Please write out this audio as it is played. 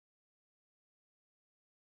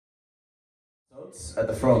Rhodes at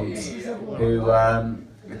the front, who a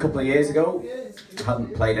couple of years ago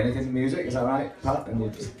hadn't played anything in music. Is that right, Pat? And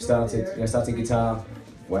you started guitar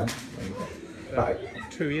when? About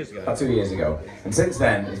 2 years ago. About 2 years ago. And since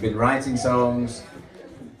then, he's been writing songs,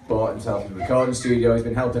 bought himself a recording studio, he's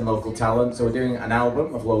been helping local talent. So we're doing an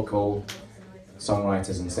album of local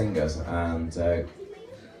songwriters and singers. And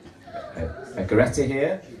Goretti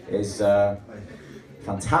here is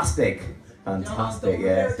fantastic. Fantastic,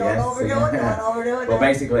 yes. Well,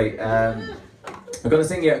 basically, we're going to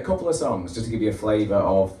sing you a couple of songs just to give you a flavour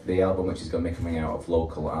of the album, which is going to be coming out of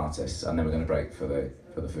local artists, and then we're going to break for the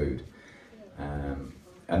food.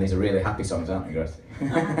 And these are really happy songs, aren't they, Goretti?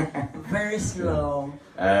 Very slow,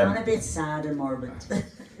 and a bit sad and morbid.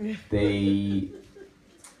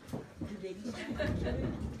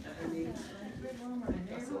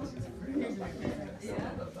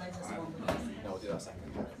 No, do that second.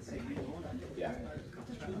 Yeah.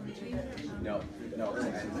 No.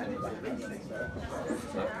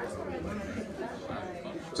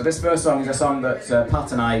 So this first song is a song that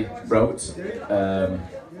Pat and I wrote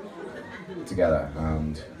together,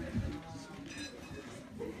 and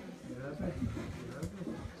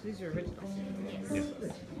These are original. Yes.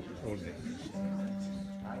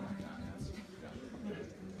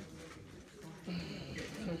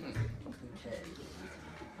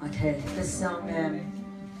 Okay, this song,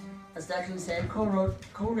 as Declan said,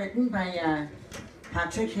 co-written by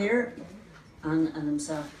Patrick here and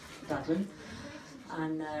himself, Declan.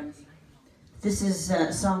 And this is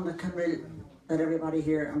a song that everybody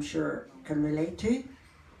here, I'm sure, can relate to.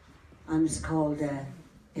 And it's called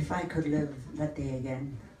If I Could Live That Day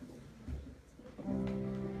Again.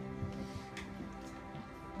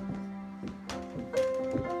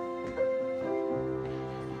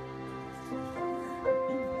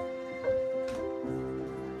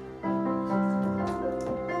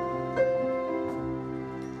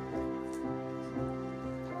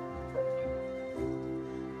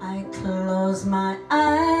 I close my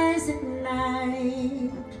eyes at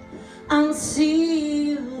night and see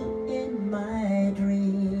you in my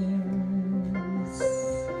dreams.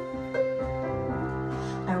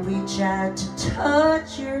 I reach out to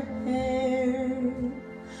touch your hair,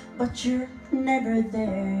 but you're never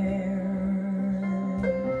there.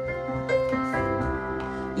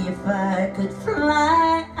 If I could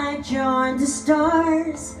fly, I'd join the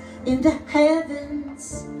stars in the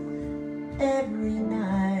heavens every night,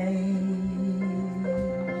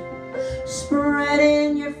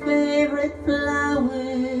 spreading your favorite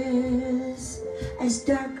flowers as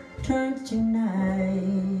dark turns to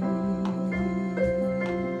night.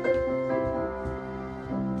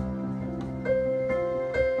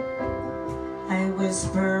 I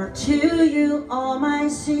whisper to you all my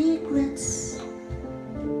secrets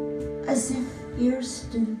as if you're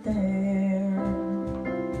still there.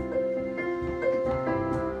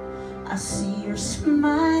 I see your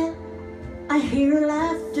smile, I hear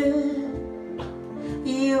laughter,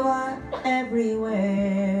 you are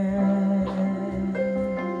everywhere.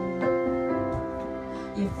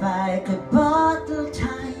 If I could bottle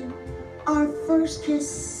time, our first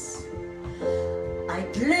kiss,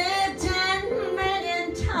 I'd live 10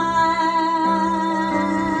 million times.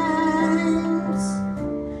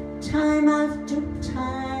 Time after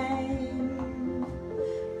time,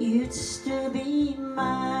 you'd still be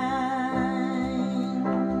mine.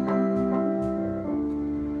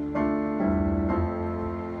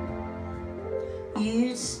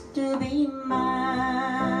 You'd still be mine.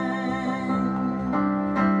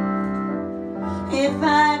 If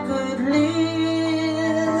I could live,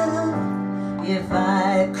 if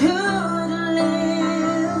I could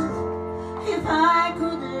live, if I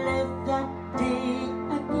could live that day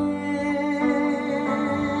again,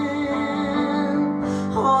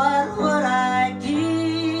 what would I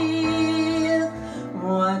give?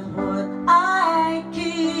 What would I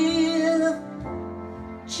give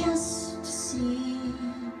just to see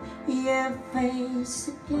your face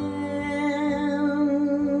again?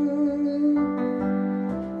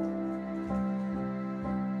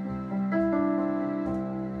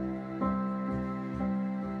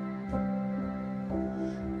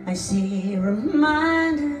 I see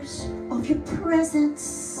reminders of your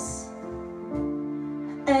presence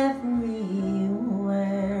everywhere.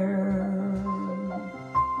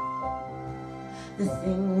 The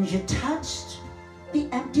things you touched, the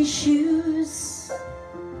empty shoes,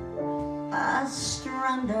 a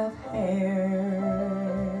strand of hair.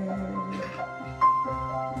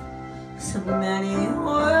 So many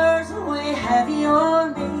words weigh heavy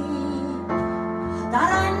on me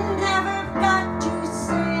that I never got to say.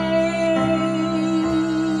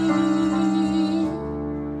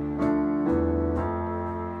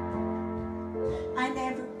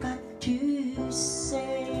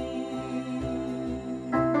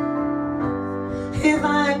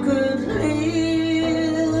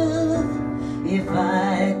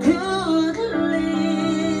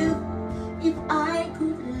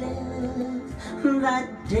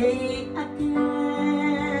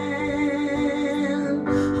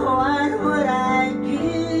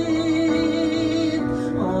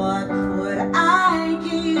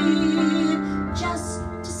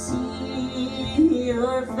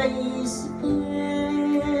 rise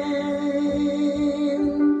again.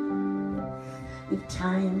 If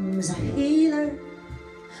time's a healer,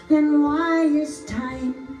 then why is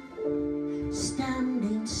time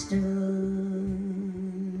standing still?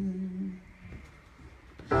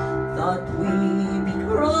 Thought we'd be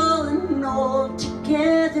growing old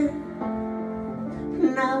together,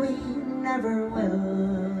 now we never will.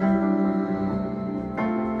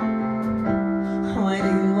 Why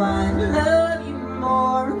do I love you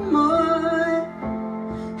more and more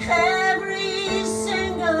every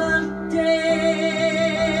single day?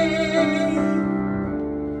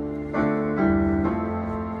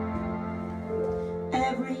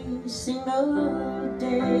 Every single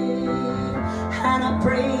day. And I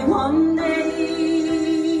pray one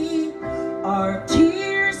day our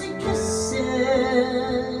tears and kisses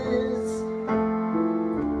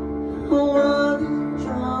will be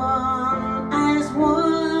drawn as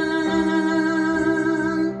one.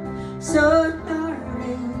 So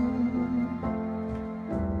darling,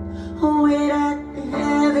 wait at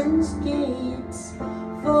heaven's gates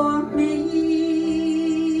for me.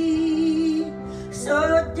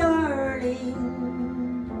 So darling,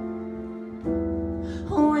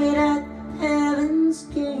 wait at heaven's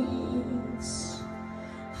gates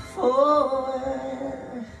for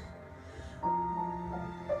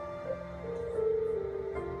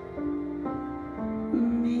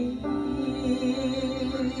me.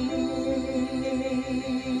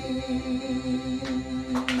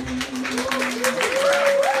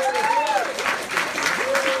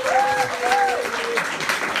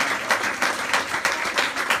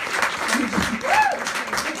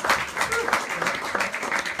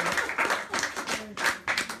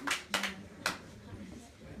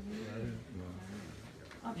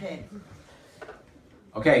 Okay.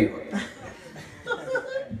 Okay.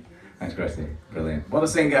 Thanks, Goretti. Brilliant. What a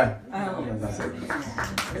singer. That's it.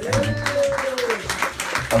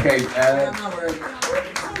 Okay.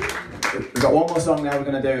 We've got one more song now we're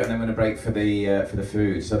going to do, and then we're going to break for the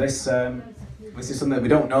food. So this is something that we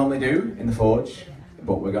don't normally do in the Forge,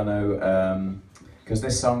 but we're going to because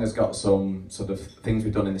this song has got some sort of things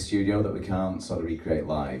we've done in the studio that we can't sort of recreate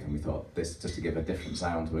live, and we thought this just to give a different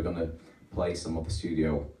sound. We're going to play some of the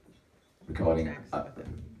studio recording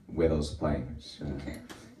with us playing,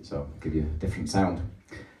 so give you a different sound.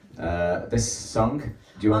 This song,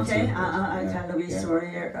 do you want to? Okay, I'll tell a wee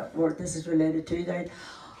story what this is related to. That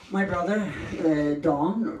my brother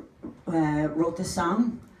Don wrote this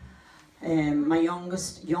song. My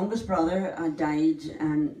youngest brother died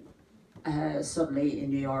and suddenly in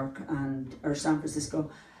New York or San Francisco,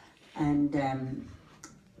 and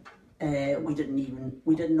we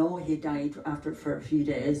didn't know he died for a few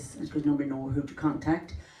days because nobody knew who to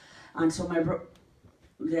contact, and so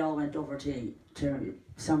they all went over to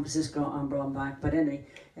San Francisco and brought him back. But anyway,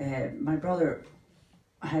 my brother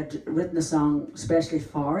had written a song especially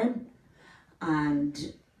for him,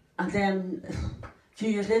 and then a few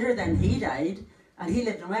years later, then he died, and he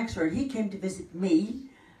lived in Wexford. He came to visit me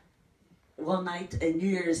one night in New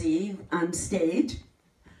Year's Eve and stayed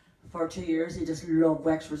for 2 years. He just loved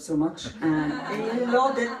Wexford so much, and he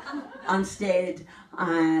loved it and stayed.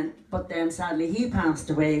 But then sadly he passed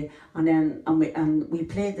away, and we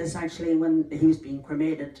played this actually when he was being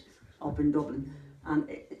cremated up in Dublin. And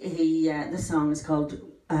this song is called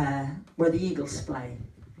 "Where the Eagles Fly,"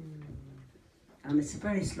 and it's a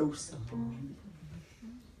very slow song.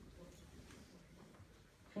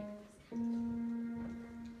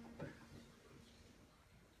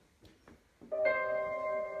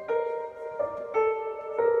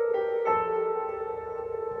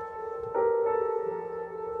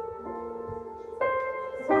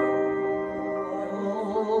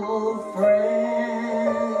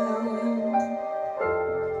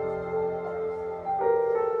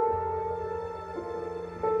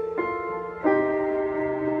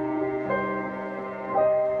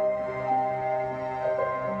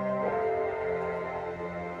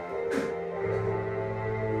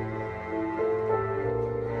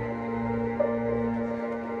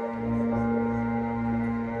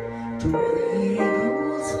 To where the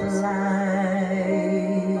eagles fly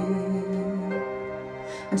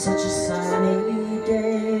on such a sunny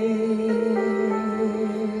day,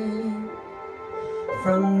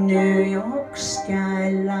 from New York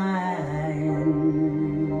skyline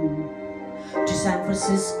to San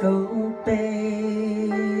Francisco Bay,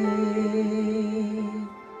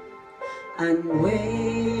 and where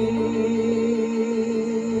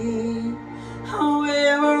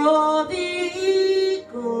all the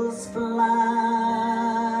eagles fly,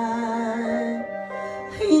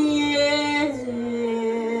 yeah,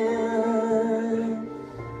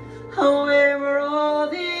 where all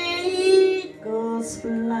the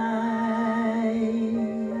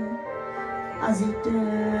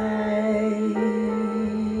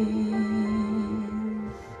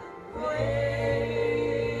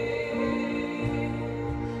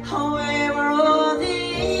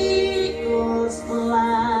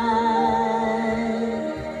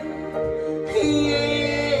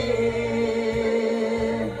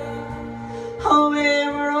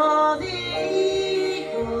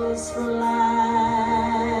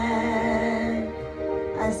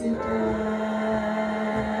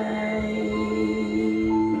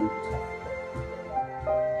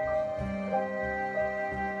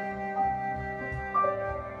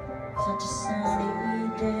such a sunny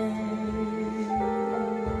day,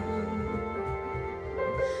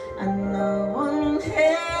 and no one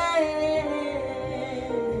cared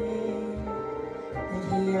that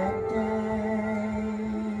he had died.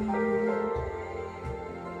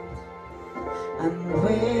 And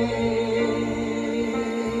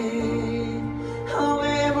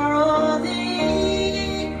however all the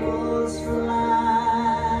eagles fly,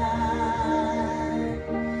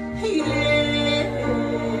 yeah,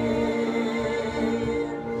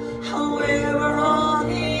 however all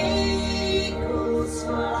the eagles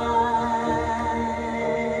fly,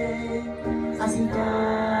 as he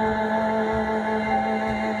died,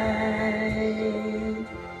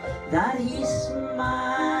 that he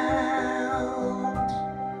smiled,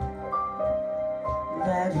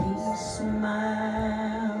 that he smiled.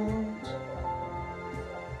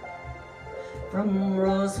 From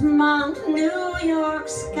Rosemount, New York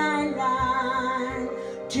skyline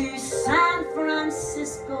to San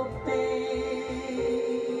Francisco Bay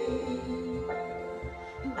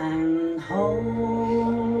and home.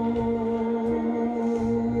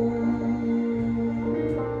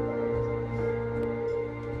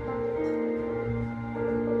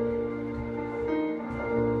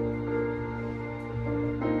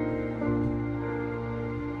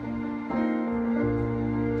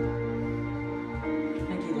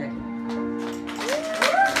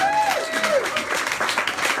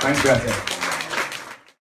 Thanks, Goretti.